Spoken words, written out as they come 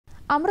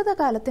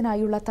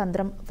അമൃതകാലത്തിനായുള്ള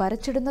തന്ത്രം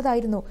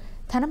വരച്ചിടുന്നതായിരുന്നു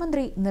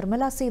ധനമന്ത്രി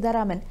നിർമ്മല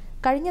സീതാരാമൻ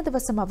കഴിഞ്ഞ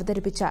ദിവസം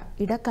അവതരിപ്പിച്ച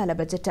ഇടക്കാല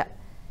ബജറ്റ്.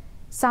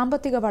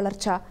 സാമ്പത്തിക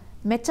വളർച്ച,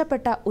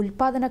 മെച്ചപ്പെട്ട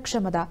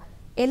ഉൽപാദനക്ഷമത,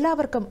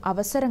 എല്ലാവർക്കും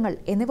അവസരങ്ങൾ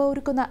എന്നിവ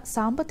ഒരുക്കുന്ന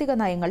സാമ്പത്തിക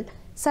നയങ്ങൾ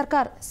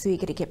സർക്കാർ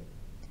സ്വീകരിക്കും.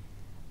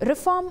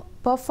 റിഫോം,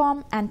 പെർഫോം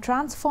ആൻഡ്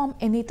ട്രാൻസ്ഫോം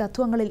എന്നീ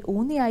തത്വങ്ങളിൽ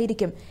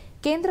ഊന്നിയായിരിക്കും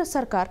കേന്ദ്ര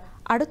സർക്കാർ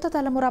അടുത്ത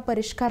തലമുറ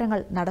പരിഷ്കാരങ്ങൾ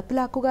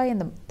നടപ്പിലാക്കുക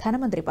എന്നും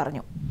ധനമന്ത്രി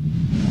പറഞ്ഞു.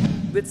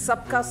 With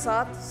Sabka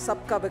Saath,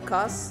 Sabka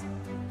Vikas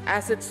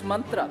as its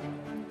mantra,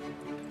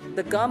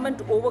 the government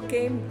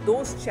overcame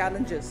those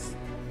challenges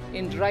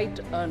in right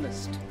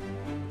earnest.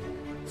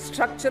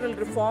 Structural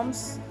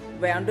reforms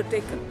were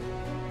undertaken.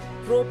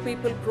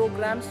 Pro-people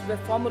programs were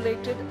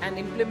formulated and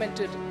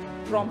implemented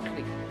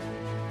promptly.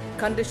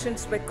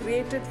 Conditions were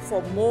created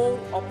for more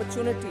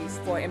opportunities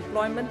for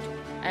employment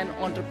and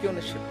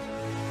entrepreneurship.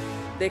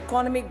 The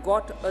economy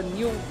got a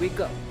new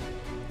vigor.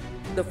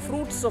 The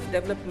fruits of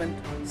development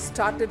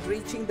started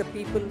reaching the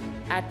people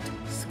at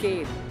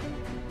scale.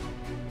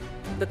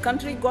 The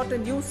country got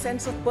a new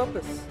sense of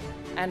purpose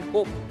and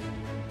hope.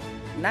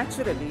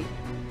 Naturally,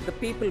 the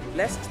people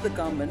blessed the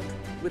government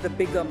with a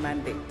bigger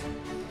mandate.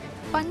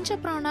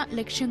 പഞ്ചപ്രാണ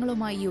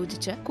ലക്ഷ്യങ്ങളുമായി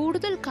യോജിച്ച്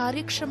കൂടുതൽ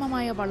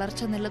കാര്യക്ഷമമായ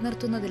വളർച്ച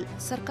നിലനിർത്തുന്നതിൽ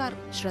സർക്കാർ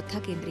ശ്രദ്ധ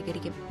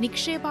കേന്ദ്രീകരിക്കും.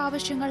 നിക്ഷേപ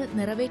ആവശ്യങ്ങൾ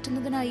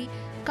നിറവേറ്റുന്നതിനായി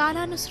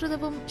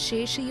കാലാനുസൃതവും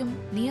ശേഷിയും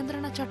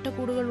നിയന്ത്രണ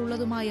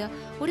ചട്ടക്കൂടുകളുള്ളതുമായ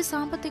ഒരു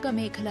സാമ്പത്തിക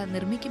മേഖല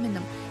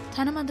നിർമ്മിക്കുമെന്നും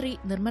ധനമന്ത്രി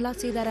നിർമ്മല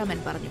സീതാരാമൻ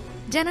പറഞ്ഞു.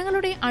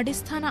 ജനങ്ങളുടെ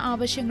അടിസ്ഥാന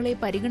ആവശ്യങ്ങളെ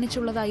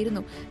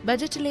പരിഗണിച്ചുള്ളതായിരുന്നു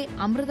ബജറ്റിലെ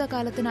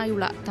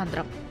അമൃതകാലത്തിനായുള്ള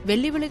തന്ത്രം.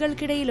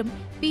 വെല്ലുവിളികൾക്കിടയിലും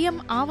PM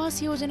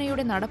ആവാസ്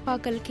യോജനയുടെ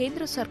നടപ്പാക്കൽ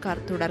കേന്ദ്ര സർക്കാർ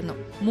തുടർന്നു.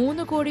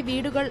 3 കോടി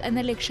വീടുകൾ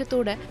എന്ന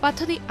ലക്ഷ്യത്തോട്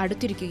പദ്ധതി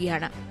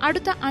അടുത്തിരിക്കുകയാണ്.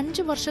 അടുത്ത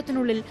 5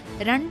 വർഷത്തിനുള്ളിൽ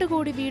 2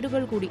 കോടി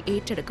വീടുകൾ കൂടി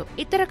ഏറ്റെടുക്കും.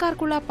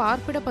 ഇത്തരക്കാർക്കുള്ള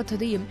പാർപ്പിട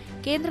പദ്ധതിയും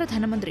കേന്ദ്ര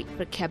ധനമന്ത്രി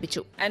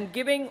പ്രഖ്യാപിച്ചു. And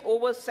giving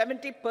over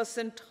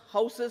 70%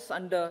 houses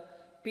under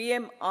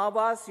PM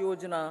Awas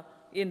Yojana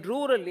in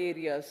rural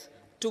areas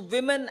to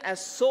women as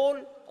sole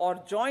or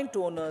joint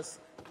owners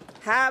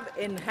have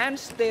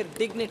enhanced their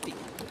dignity.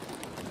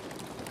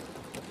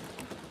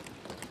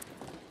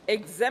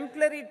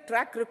 Exemplary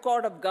track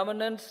record of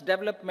governance,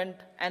 development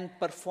and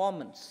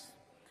performance.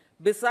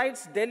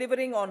 Besides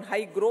delivering on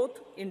high growth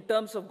in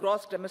terms of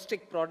gross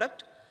domestic product,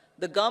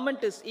 the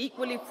government is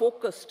equally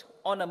focused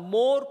on a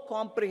more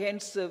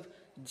comprehensive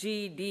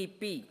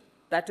GDP,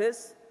 that is,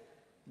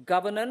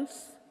 governance,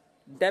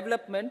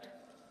 development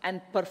and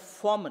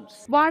performance.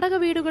 വാടക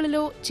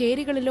വീടുകളിലോ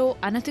ചേരികളിലോ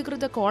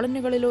അനധികൃത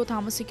കോളനികളിലോ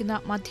താമസിക്കുന്ന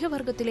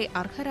മധ്യവർഗത്തിലെ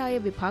അർഹരായ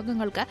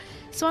വിഭാഗങ്ങൾക്ക്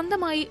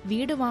സ്വന്തമായി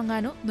വീട്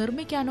വാങ്ങാനോ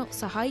നിർമ്മിക്കാനോ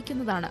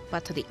സഹായിക്കുന്നതാണ്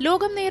പദ്ധതി.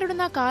 ലോകം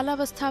നേരിടുന്ന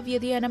കാലാവസ്ഥാ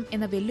വ്യതിയാനം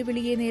എന്ന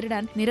വെല്ലുവിളിയെ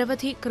നേരിടാൻ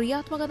നിരവധി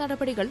ക്രിയാത്മക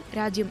നടപടികൾ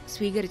രാജ്യം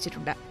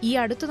സ്വീകരിച്ചിട്ടുണ്ട്. ഈ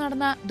അടുത്തു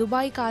നടന്ന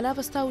ദുബായ്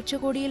കാലാവസ്ഥാ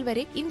ഉച്ചകോടിയിൽ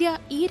വരെ ഇന്ത്യ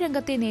ഈ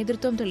രംഗത്തെ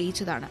നേതൃത്വം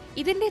തെളിയിച്ചതാണ്.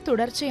 ഇതിന്റെ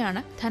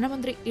തുടർച്ചയാണ്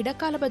ധനമന്ത്രി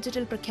ഇടക്കാല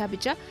ബജറ്റിൽ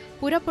പ്രഖ്യാപിച്ച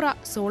പുരപ്പുറ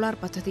സോളാർ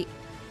പദ്ധതി.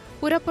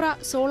 പുരപ്പുറ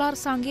സോളാർ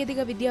സാങ്കേതിക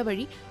വിദ്യ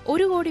വഴി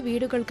 1 കോടി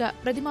വീടുകൾക്ക്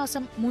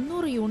പ്രതിമാസം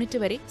 300 യൂണിറ്റ്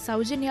വരെ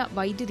സൗജന്യ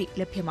വൈദ്യുതി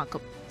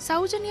ലഭ്യമാക്കും.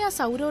 സൗജന്യ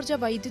സൗരോർജ്ജ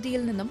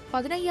വൈദ്യുതിയിൽ നിന്നും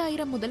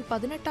 15,000 മുതൽ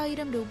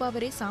 18,000 രൂപ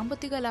വരെ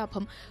സാമ്പത്തിക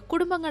ലാഭം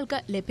കുടുംബങ്ങൾക്ക്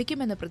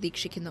ലഭിക്കുമെന്ന്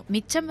പ്രതീക്ഷിക്കുന്നു.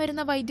 മിച്ചം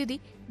വരുന്ന വൈദ്യുതി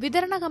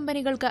വിതരണ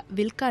കമ്പനികൾക്ക്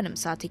വിൽക്കാനും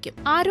സാധിക്കും.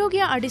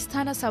 ആരോഗ്യ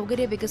അടിസ്ഥാന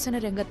സൗകര്യ വികസന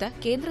രംഗത്ത്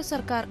കേന്ദ്ര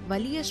സർക്കാർ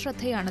വലിയ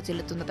ശ്രദ്ധയാണ്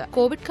ചെലുത്തുന്നത്.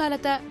 കോവിഡ്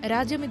കാലത്ത്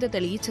രാജ്യം ഇത്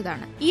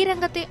തെളിയിച്ചതാണ്. ഈ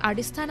രംഗത്തെ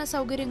അടിസ്ഥാന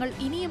സൗകര്യങ്ങൾ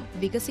ഇനിയും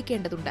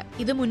വികസിക്കേണ്ടതുണ്ട്.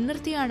 ഇത്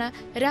മുൻനിർത്തിയാണ്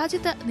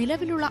രാജ്യത്ത്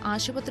നിലവിലുള്ള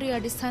ആശുപത്രി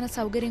അടിസ്ഥാന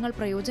സൗകര്യങ്ങൾ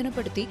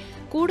പ്രയോജനപ്പെടുത്തി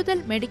കൂടുതൽ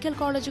മെഡിക്കൽ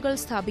കോളേജുകൾ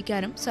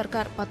സ്ഥാപിക്കാനും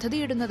സർക്കാർ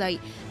പദ്ധതിയിടുന്നതായി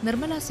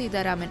നിർമ്മല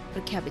സീതാരാമൻ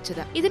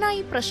പ്രഖ്യാപിച്ചത്.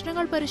 ഇതിനായി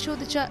പ്രശ്നങ്ങൾ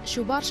പരിശോധിച്ച്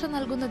ശുപാർശ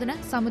നൽകുന്നതിന്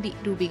സമിതി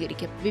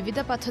രൂപീകരിക്കും. വിവിധ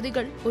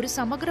പദ്ധതികൾ ഒരു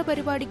സമഗ്ര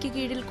പരിപാടിക്ക്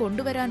കീഴിൽ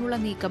കൊണ്ടുവരാനുള്ള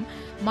നീക്കം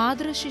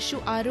മാതൃശിശു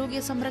ആരോഗ്യ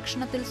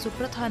സംരക്ഷണത്തിൽ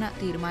സുപ്രധാന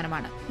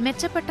തീരുമാനമാണ്.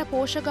 മെച്ചപ്പെട്ട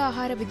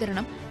പോഷകാഹാര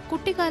വിതരണം,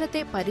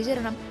 കുട്ടിക്കാലത്തെ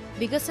പരിചരണം,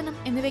 വികസനം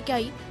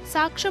എന്നിവയ്ക്കായി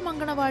സാക്ഷം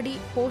അങ്കണവാടി,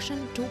 പോഷൻ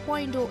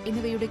 2.0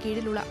 എന്നിവയുടെ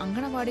കീഴിലുള്ള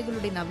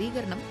അങ്കണവാടികളുടെ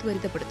നവീകരണം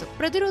ത്വരിതപ്പെടുത്തും.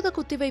 പ്രതിരോധ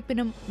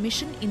കുത്തിവയ്പ്പിനും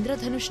മിഷൻ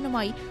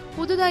ഇന്ദ്രധനുഷിനുമായി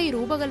പുതുതായി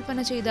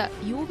രൂപകൽപ്പന ചെയ്ത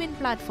യുവിൻ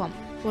പ്ലാറ്റ്ഫോം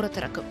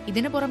പുറത്തിറക്കും.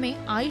 ഇതിനു പുറമെ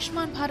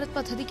ആയുഷ്മാൻ ഭാരത്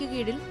പദ്ധതിക്ക്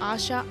കീഴിൽ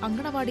ആശ,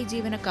 അങ്കണവാടി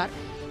ജീവനക്കാർ,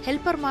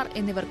 ഹെൽപ്പർമാർ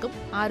എന്നിവർക്കും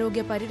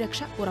ആരോഗ്യ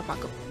പരിരക്ഷ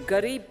ഉറപ്പാക്കും.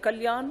 Garib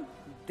Kalyan,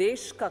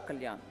 Desh Ka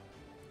Kalyan.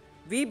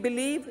 We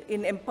believe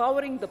in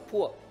empowering the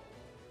poor.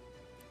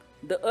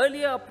 The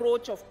earlier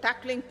approach of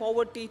tackling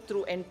poverty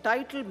through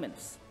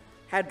entitlements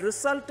had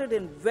resulted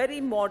in very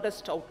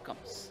modest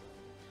outcomes.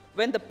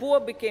 When the poor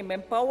became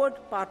empowered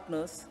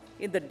partners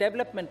in the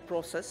development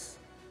process,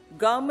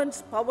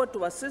 government's power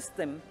to assist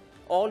them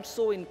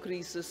also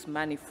increases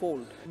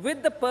manifold.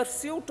 With the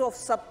pursuit of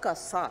Sabka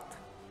Saath,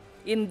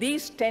 in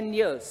these 10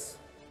 years,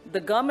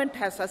 the government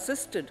has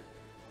assisted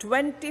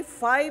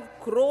 25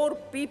 crore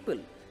people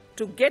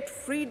to get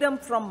freedom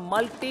from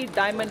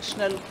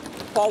multi-dimensional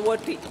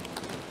poverty.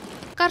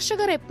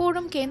 കർഷകർ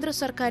എപ്പോഴും കേന്ദ്ര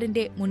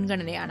സർക്കാരിന്റെ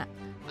മുൻഗണനയാണ്.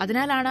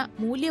 അതിനാലാണ്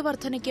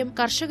മൂല്യവർദ്ധനയ്ക്കും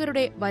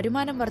കർഷകരുടെ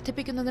വരുമാനം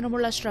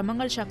വർദ്ധിപ്പിക്കുന്നതിനുമുള്ള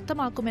ശ്രമങ്ങൾ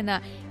ശക്തമാക്കുമെന്ന്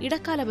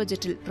ഇടക്കാല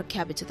ബജറ്റിൽ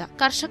പ്രഖ്യാപിച്ചത്.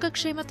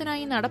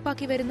 കർഷകക്ഷേമത്തിനായി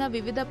നടപ്പാക്കി വരുന്ന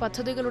വിവിധ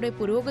പദ്ധതികളുടെ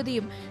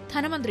പുരോഗതിയും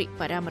ധനമന്ത്രി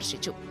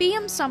പരാമർശിച്ചു.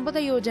 PM സമ്പദ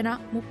യോജന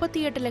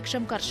 38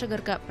 ലക്ഷം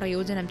കർഷകർക്ക്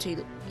പ്രയോജനം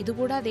ചെയ്തു.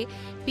 ഇതുകൂടാതെ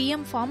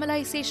PM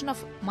formalisation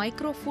of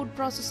micro food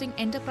processing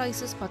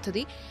enterprises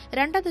പദ്ധതി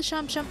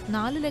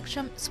 2.4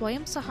 ലക്ഷം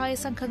സ്വയം സഹായ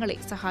സംഘങ്ങളെ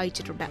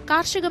സഹായിച്ചിട്ടുണ്ട്.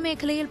 കാർഷിക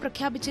മേഖലയിൽ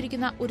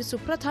പ്രഖ്യാപിച്ചിരിക്കുന്ന ഒരു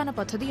സുപ്രധാന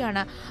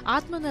പദ്ധതിയാണ്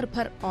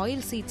ആത്മനിർഭർ ഓയിൽ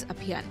സീഡ്സ്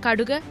അഭിയാൻ.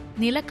 കടുക്,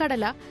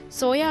 നിലക്കടല,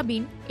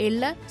 സോയാബീൻ,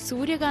 എള്ള്,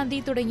 സൂര്യകാന്തി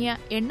തുടങ്ങിയ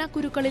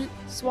എണ്ണക്കുരുക്കളിൽ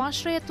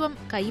സ്വാശ്രയത്വം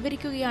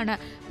കൈവരിക്കുകയാണ്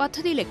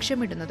പദ്ധതി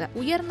ലക്ഷ്യമിടുന്നത്.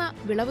 ഉയർന്ന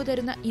വിളവ്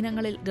തരുന്ന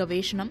ഇനങ്ങളിൽ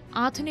ഗവേഷണം,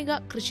 ആധുനിക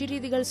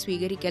കൃഷിരീതികൾ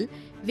സ്വീകരിക്കൽ,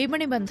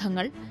 വിപണി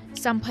ബന്ധങ്ങൾ,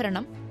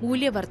 സംഭരണം,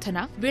 മൂല്യവർദ്ധന,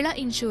 വിള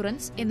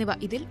ഇൻഷുറൻസ് എന്നിവ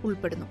ഇതിൽ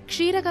ഉൾപ്പെടുന്നു.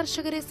 ക്ഷീര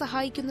കർഷകരെ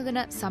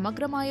സഹായിക്കുന്നതിന്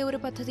സമഗ്രമായ ഒരു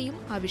പദ്ധതിയും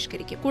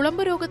ആവിഷ്കരിക്കും.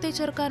 കുളമ്പ് രോഗത്തെ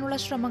ചെറുക്കാനുള്ള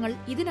ശ്രമങ്ങൾ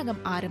ഇതിനകം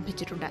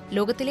ആരംഭിച്ചിട്ടുണ്ട്.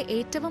 ലോകത്തിലെ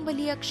ഏറ്റവും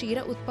വലിയ ക്ഷീര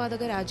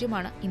ഉത്പാദക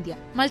രാജ്യമാണ് ഇന്ത്യ.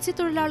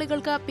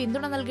 മത്സ്യത്തൊഴിലാളികൾക്ക്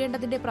പിന്തുണ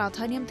നൽകേണ്ടതിന്റെ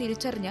പ്രാധാന്യം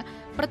തിരിച്ചറിഞ്ഞ്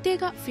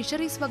പ്രത്യേക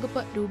ഫിഷറീസ്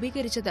വകുപ്പ്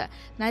രൂപീകരിച്ചത്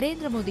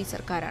നരേന്ദ്രമോദി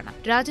സർക്കാരാണ്.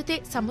 രാജ്യത്തെ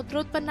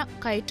സമുദ്രോത്പന്ന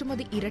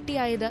കയറ്റുമതി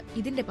ഇരട്ടിയായത്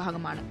ഇതിന്റെ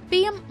ഭാഗമാണ്.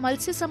 PM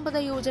മത്സ്യസമ്പദ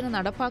യോജന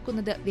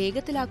നടപ്പാക്കുന്നത്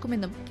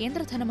വേഗത്തിലാക്കുമെന്നും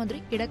കേന്ദ്ര ധനമന്ത്രി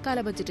ഇടക്കാല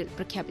ബജറ്റിൽ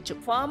പ്രഖ്യാപിച്ചു.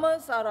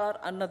 Farmers are our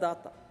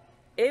annadata.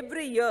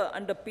 Every year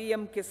under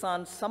PM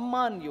Kisan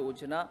Samman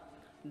Yojana,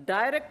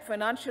 direct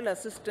financial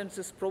assistance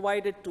is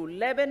provided to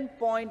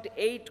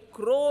 11.8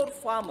 crore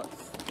farmers,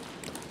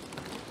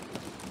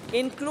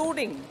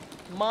 including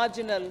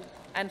marginal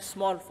and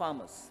small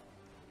farmers.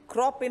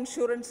 Crop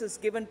insurance is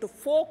given to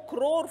 4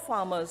 crore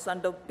farmers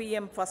under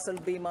PM Fasal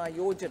Bima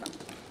Yojana.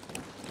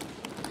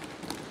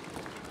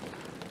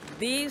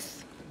 These,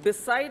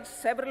 besides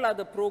several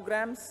other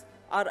programs,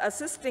 are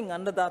assisting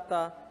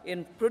Annadata in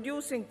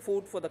producing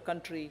food for the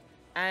country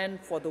and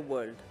for the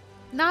world.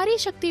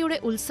 നാരീശക്തിയുടെ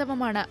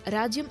ഉത്സവമാണ്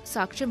രാജ്യം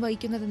സാക്ഷ്യം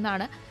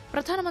വഹിക്കുന്നതെന്നാണ്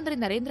പ്രധാനമന്ത്രി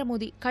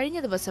നരേന്ദ്രമോദി കഴിഞ്ഞ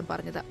ദിവസം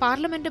പറഞ്ഞത്.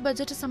 Parliament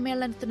budget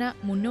സമ്മേളനത്തിന്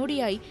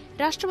മുന്നോടിയായി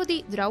രാഷ്ട്രപതി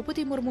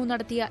ദ്രൗപദി മുർമു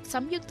നടത്തിയ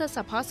സംയുക്ത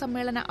സഭാ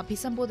സമ്മേളന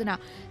അഭിസംബോധന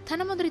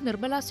ധനമന്ത്രി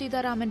നിർമ്മല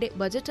സീതാരാമന്റെ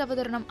ബജറ്റ്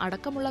അവതരണം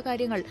അടക്കമുള്ള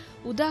കാര്യങ്ങൾ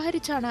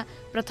ഉദാഹരിച്ചാണ്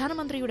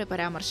പ്രധാനമന്ത്രിയുടെ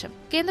പരാമർശം.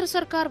 കേന്ദ്ര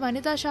സർക്കാർ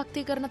വനിതാ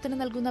ശാക്തീകരണത്തിന്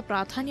നൽകുന്ന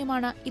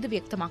പ്രാധാന്യമാണ് ഇത്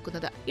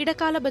വ്യക്തമാക്കുന്നത്.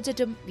 ഇടക്കാല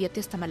ബജറ്റും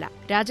വ്യത്യസ്തമല്ല.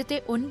 രാജ്യത്തെ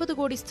 9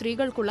 കോടി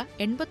സ്ത്രീകൾക്കുള്ള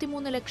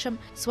 83 ലക്ഷം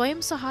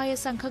സ്വയം സഹായ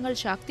സംഘങ്ങൾ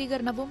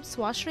ശാക്തീകരണവും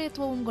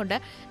സ്വാശ്രയത്വവും കൊണ്ട്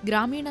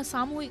ഗ്രാമീണ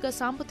സാമൂഹിക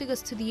സാമ്പത്തിക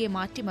സ്ഥിതിയെ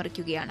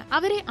മാറ്റിമറിക്കുകയാണ്.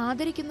 അവരെ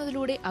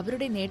ആദരിക്കുന്നതിലൂടെ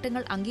അവരുടെ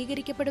നേട്ടങ്ങൾ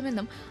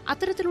അംഗീകരിക്കപ്പെടുമെന്നും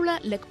അത്തരത്തിലുള്ള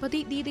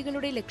ലഖ്പതി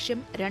ദീദികളുടെ ലക്ഷ്യം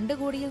 2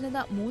 കോടിയിൽ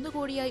നിന്ന് 3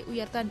 കോടിയായി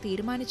ഉയർത്താൻ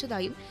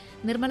തീരുമാനിച്ചതായും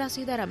നിർമ്മല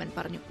സീതാരാമൻ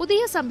പറഞ്ഞു.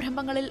 പുതിയ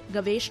സംരംഭങ്ങളിൽ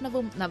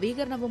ഗവേഷണവും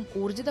നവീകരണവും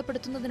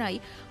ഊർജിതപ്പെടുത്തുന്നതിനായി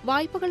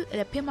വായ്പകൾ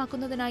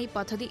ലഭ്യമാക്കുന്നതിനായി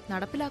പദ്ധതി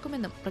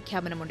നടപ്പിലാക്കുമെന്നും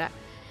പ്രഖ്യാപനമുണ്ട്.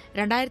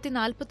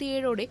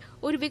 2047ഓടെ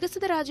ഒരു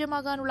വികസിത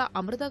രാജ്യമാകാനുള്ള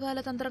അമൃതകാല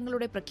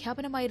തന്ത്രങ്ങളുടെ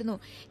പ്രഖ്യാപനമായിരുന്നു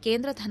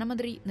കേന്ദ്ര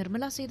ധനമന്ത്രി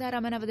നിർമ്മല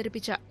സീതാരാമൻ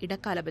അവതരിപ്പിച്ച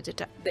ഇടക്കാല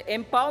budget. The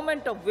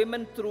empowerment of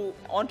women through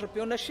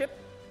entrepreneurship,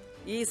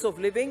 ease of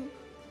living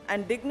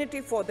and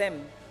dignity for them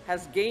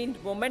has gained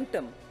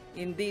momentum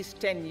in these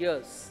 10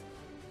 years.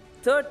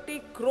 30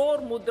 crore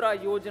Mudra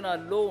Yojana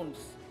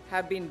loans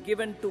have been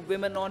given to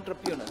women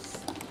entrepreneurs.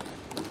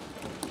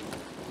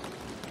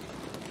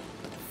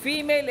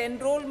 Female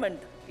enrollment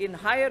in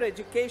higher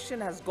education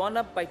has gone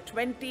up by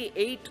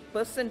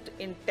 28%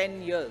 in 10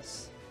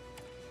 years.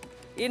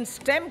 In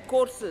STEM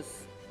courses,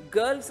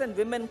 girls and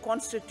women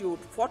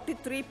constitute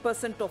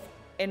 43% of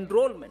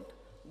enrollment,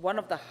 one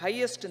of the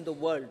highest in the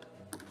world.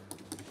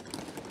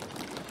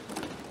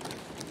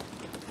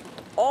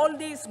 All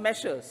these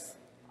measures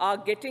are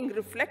getting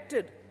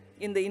reflected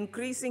in the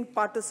increasing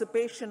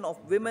participation of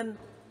women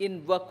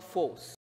in workforce.